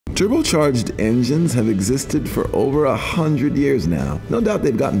Turbocharged engines have existed for over 100 years now. No doubt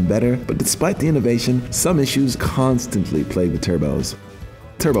they've gotten better, but despite the innovation, some issues constantly plague the turbos.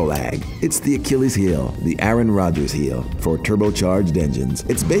 Turbo lag. It's the Achilles heel, the Aaron Rodgers heel, for turbocharged engines.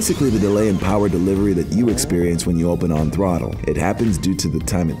 It's basically the delay in power delivery that you experience when you open on throttle. It happens due to the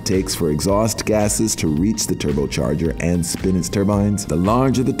time it takes for exhaust gases to reach the turbocharger and spin its turbines. The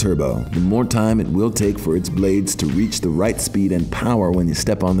larger the turbo, the more time it will take for its blades to reach the right speed and power when you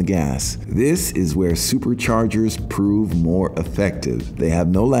step on the gas. This is where superchargers prove more effective. They have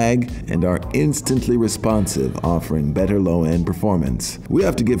no lag and are instantly responsive, offering better low-end performance. We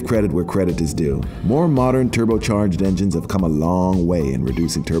have to give credit where credit is due. More modern turbocharged engines have come a long way in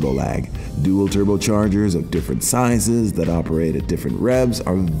reducing turbo lag. Dual turbochargers of different sizes that operate at different revs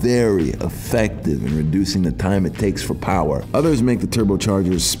are very effective in reducing the time it takes for power. Others make the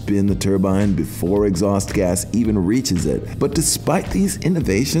turbochargers spin the turbine before exhaust gas even reaches it. But despite these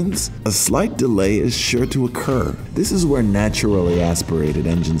innovations, a slight delay is sure to occur. This is where naturally aspirated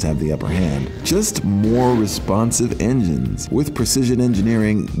engines have the upper hand. Just more responsive engines. With precision engineering,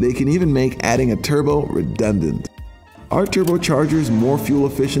 they can even make adding a turbo redundant. Are turbochargers more fuel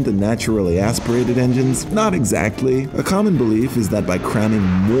efficient than naturally aspirated engines? Not exactly. A common belief is that by cramming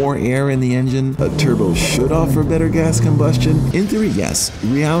more air in the engine, a turbo should offer better gas combustion. In theory, yes.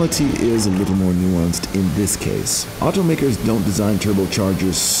 Reality is a little more nuanced in this case. Automakers don't design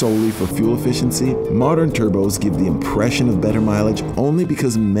turbochargers solely for fuel efficiency. Modern turbos give the impression of better mileage only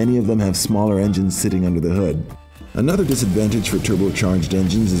because many of them have smaller engines sitting under the hood. Another disadvantage for turbocharged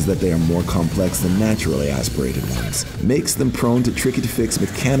engines is that they are more complex than naturally aspirated ones. Makes them prone to tricky-to-fix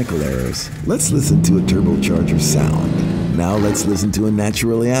mechanical errors. Let's listen to a turbocharger sound. Now let's listen to a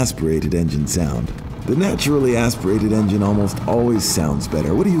naturally aspirated engine sound. The naturally aspirated engine almost always sounds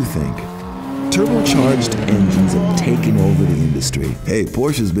better. What do you think? Turbocharged engines have taken over the industry. Hey,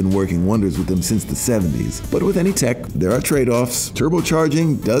 Porsche's been working wonders with them since the 70s. But with any tech, there are trade-offs.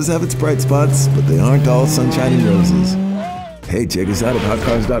 Turbocharging does have its bright spots, but they aren't all sunshine and roses. Hey, check us out at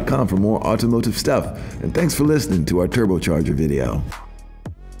hotcars.com for more automotive stuff. And thanks for listening to our turbocharger video.